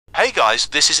Hey guys,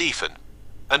 this is Ethan,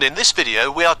 and in this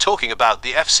video we are talking about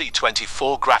the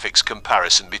FC24 graphics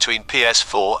comparison between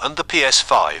PS4 and the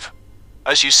PS5.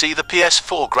 As you see, the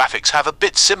PS4 graphics have a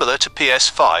bit similar to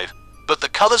PS5, but the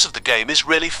colors of the game is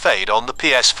really fade on the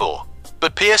PS4.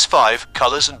 But PS5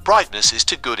 colors and brightness is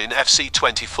too good in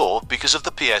FC24 because of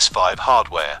the PS5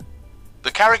 hardware.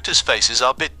 The characters' faces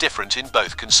are a bit different in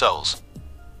both consoles.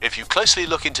 If you closely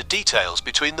look into details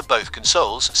between the both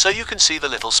consoles, so you can see the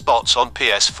little spots on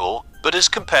PS4, but as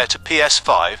compared to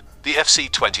PS5, the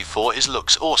FC24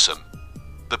 looks awesome.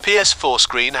 The PS4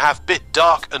 screen have bit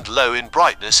dark and low in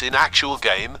brightness in actual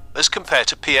game as compared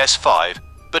to PS5,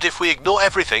 but if we ignore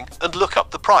everything and look up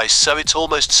the price, so it's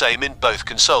almost same in both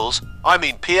consoles. I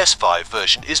mean, PS5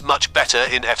 version is much better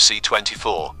in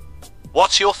FC24.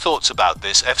 What's your thoughts about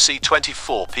this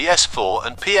FC24 PS4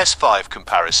 and PS5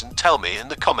 comparison? Tell me in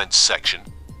the comments section.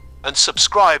 And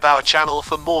subscribe our channel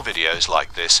for more videos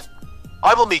like this.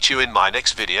 I will meet you in my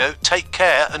next video. Take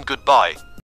care and goodbye.